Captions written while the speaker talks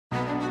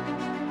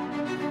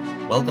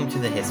Welcome to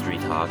the History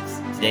Talks.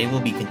 Today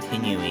we'll be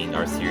continuing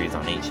our series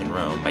on ancient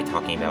Rome by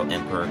talking about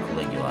Emperor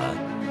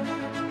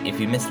Caligula. If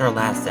you missed our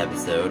last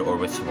episode or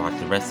wish to watch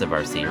the rest of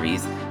our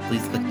series,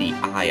 please click the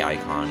eye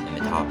icon in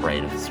the top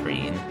right of the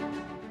screen.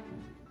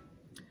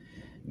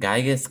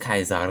 Gaius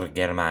Caesar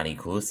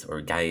Germanicus, or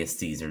Gaius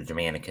Caesar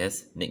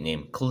Germanicus,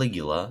 nicknamed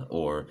Caligula,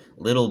 or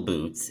Little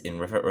Boots, in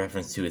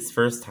reference to his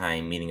first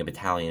time meeting a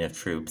battalion of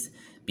troops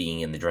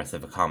being in the dress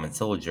of a common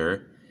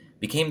soldier,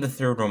 became the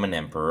third Roman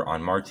emperor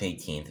on March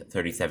 18th,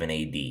 37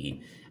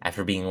 AD,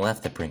 after being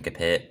left the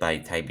Principate by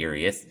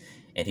Tiberius,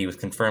 and he was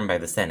confirmed by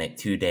the Senate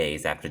 2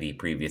 days after the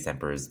previous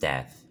emperor's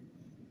death.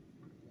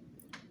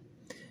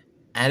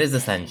 At his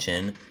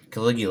ascension,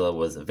 Caligula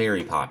was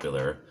very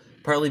popular,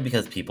 partly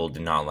because people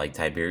did not like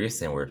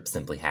Tiberius and were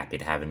simply happy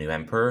to have a new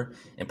emperor,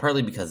 and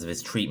partly because of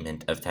his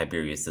treatment of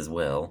Tiberius's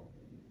will.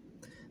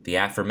 The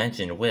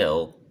aforementioned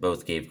will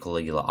both gave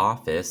Caligula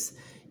office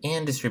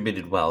and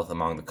distributed wealth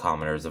among the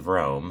commoners of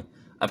Rome,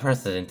 a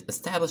precedent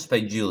established by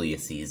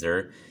Julius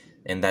Caesar,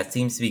 and that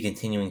seems to be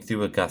continuing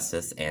through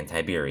Augustus and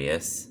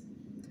Tiberius.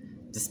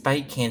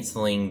 Despite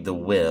canceling the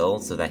will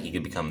so that he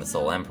could become the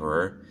sole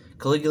emperor,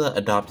 Caligula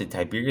adopted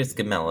Tiberius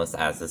Gemellus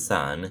as his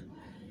son.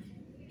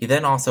 He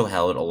then also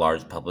held a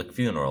large public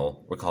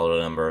funeral, recalled a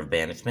number of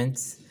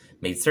banishments,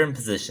 made certain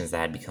positions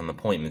that had become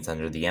appointments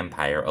under the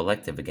empire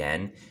elective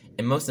again,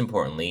 and most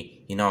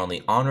importantly, he not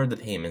only honored the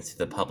payments to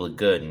the public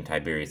good in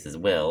Tiberius's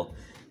will,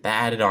 but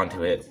added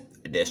onto it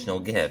additional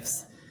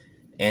gifts.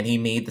 And he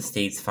made the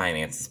state's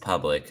finances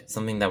public,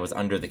 something that was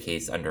the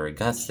case under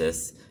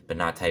Augustus, but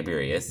not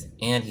Tiberius,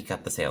 and he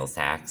cut the sales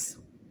tax.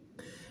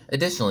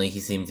 Additionally, he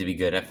seemed to be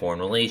good at foreign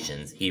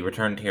relations. He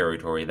returned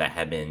territory that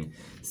had been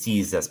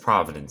seized as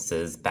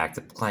provinces back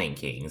to client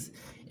kings,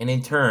 and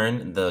in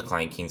turn, the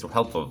client kings were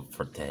helpful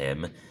to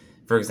him.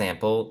 For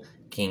example,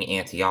 King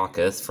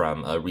Antiochus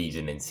from a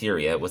region in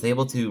Syria was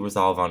able to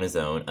resolve on his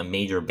own a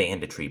major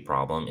banditry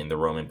problem in the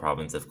Roman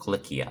province of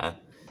Cilicia.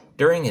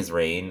 During his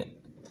reign,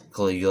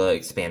 Caligula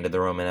expanded the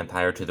Roman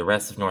Empire to the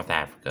rest of North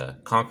Africa,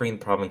 conquering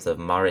the province of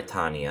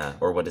Mauritania,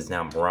 or what is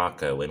now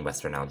Morocco in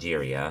western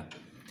Algeria.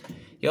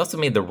 He also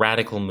made the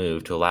radical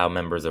move to allow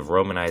members of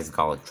Romanized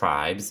Gallic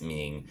tribes,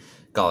 meaning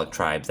Gallic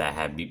tribes that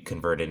had been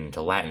converted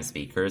into Latin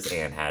speakers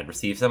and had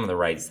received some of the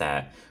rights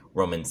that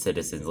Roman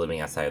citizens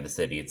living outside of the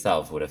city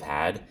itself would have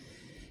had.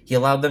 He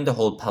allowed them to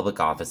hold public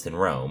office in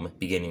Rome,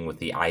 beginning with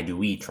the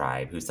Aedui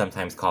tribe, who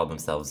sometimes called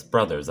themselves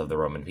brothers of the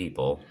Roman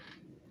people.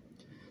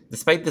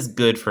 Despite this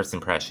good first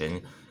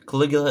impression,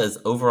 Caligula is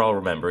overall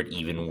remembered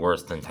even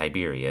worse than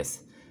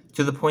Tiberius,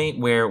 to the point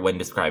where, when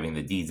describing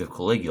the deeds of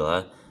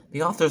Caligula,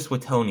 the author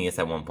Suetonius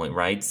at one point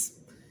writes,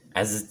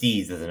 "As his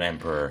deeds as an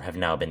emperor have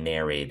now been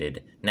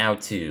narrated, now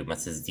too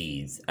must his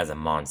deeds as a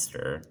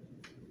monster."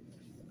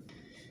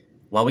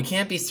 While we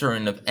can't be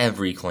certain of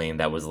every claim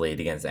that was laid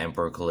against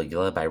Emperor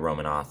Caligula by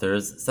Roman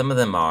authors, some of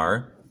them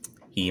are: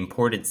 he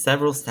imported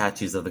several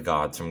statues of the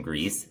gods from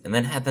Greece, and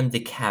then had them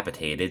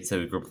decapitated so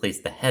he could replace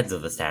the heads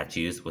of the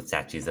statues with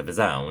statues of his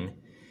own.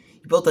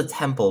 He built a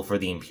temple for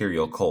the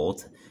imperial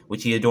cult,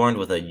 which he adorned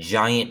with a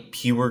giant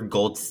pure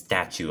gold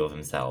statue of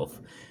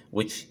himself,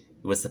 which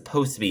was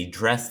supposed to be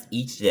dressed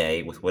each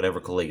day with whatever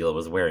Caligula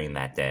was wearing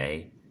that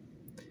day.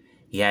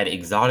 He had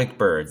exotic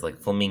birds like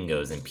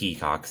flamingos and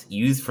peacocks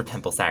used for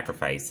temple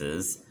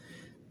sacrifices,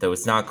 though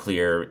it's not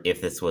clear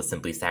if this was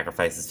simply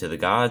sacrifices to the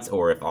gods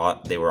or if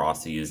they were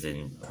also used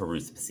in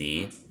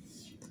haruspicy.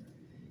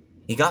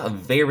 He got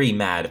very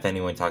mad if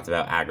anyone talked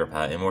about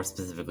Agrippa, and more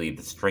specifically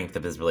the strength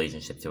of his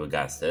relationship to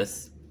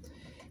Augustus.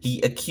 He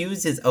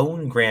accused his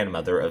own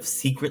grandmother of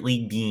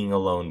secretly being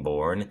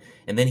alone-born,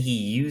 and then he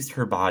used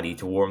her body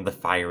to warm the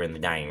fire in the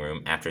dining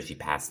room after she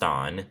passed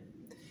on.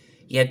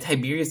 He had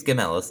Tiberius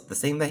Gemellus, the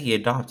same that he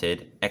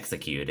adopted,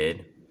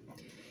 executed.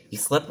 He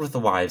slept with the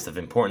wives of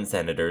important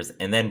senators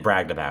and then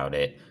bragged about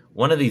it,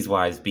 one of these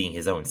wives being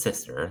his own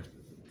sister.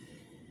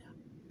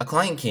 A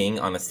client king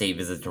on a state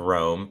visit to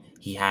Rome,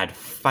 he had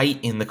fight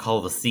in the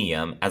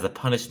Colosseum as a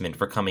punishment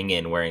for coming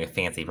in wearing a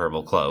fancy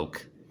purple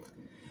cloak.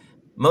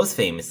 Most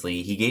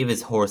famously, he gave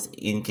his horse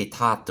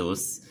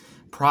Incitatus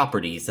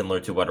property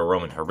similar to what a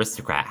Roman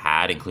aristocrat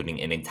had,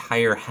 including an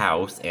entire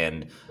house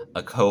and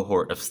a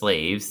cohort of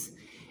slaves,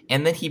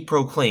 and then he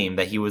proclaimed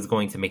that he was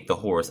going to make the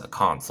horse a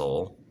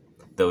consul,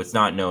 though it's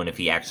not known if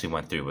he actually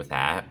went through with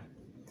that.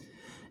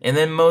 And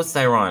then, most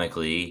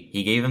ironically,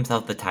 he gave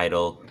himself the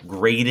title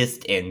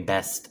Greatest and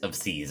Best of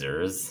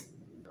Caesars.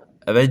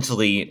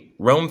 Eventually,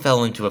 Rome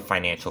fell into a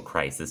financial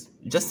crisis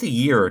just a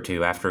year or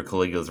two after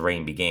Caligula's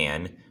reign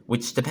began,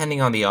 which,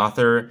 depending on the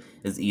author,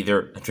 is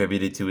either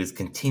attributed to his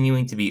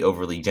continuing to be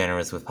overly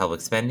generous with public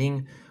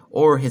spending,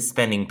 or his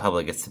spending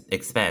public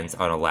expense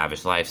on a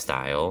lavish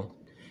lifestyle.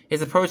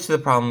 His approach to the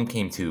problem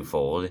came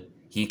twofold.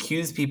 He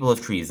accused people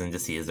of treason to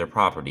seize their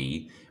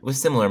property, with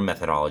similar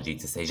methodology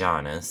to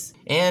Sejanus,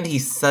 and he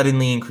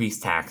suddenly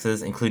increased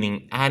taxes,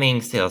 including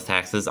adding sales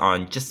taxes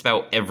on just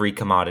about every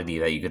commodity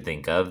that you could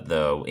think of,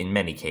 though in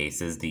many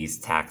cases these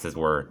taxes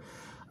were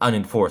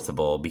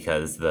unenforceable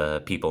because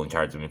the people in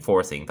charge of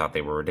enforcing thought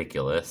they were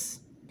ridiculous.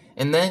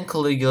 And then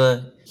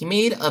Caligula, he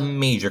made a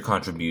major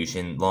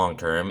contribution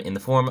long-term in the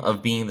form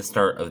of being the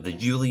start of the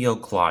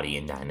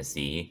Julio-Claudian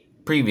dynasty.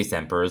 Previous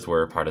emperors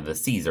were part of the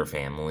Caesar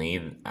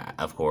family,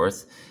 of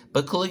course,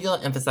 but Caligula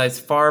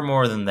emphasized far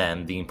more than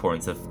them the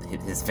importance of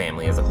his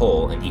family as a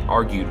whole, and he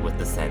argued with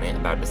the Senate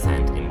about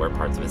descent and where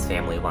parts of his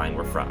family line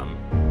were from.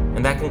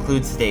 And that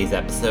concludes today's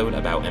episode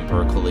about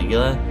Emperor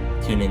Caligula.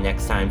 Tune in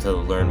next time to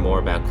learn more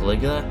about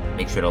Caligula.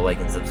 Make sure to like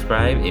and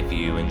subscribe if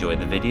you enjoyed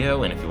the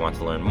video and if you want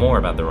to learn more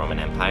about the Roman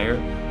Empire.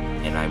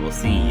 And I will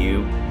see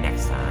you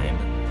next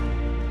time.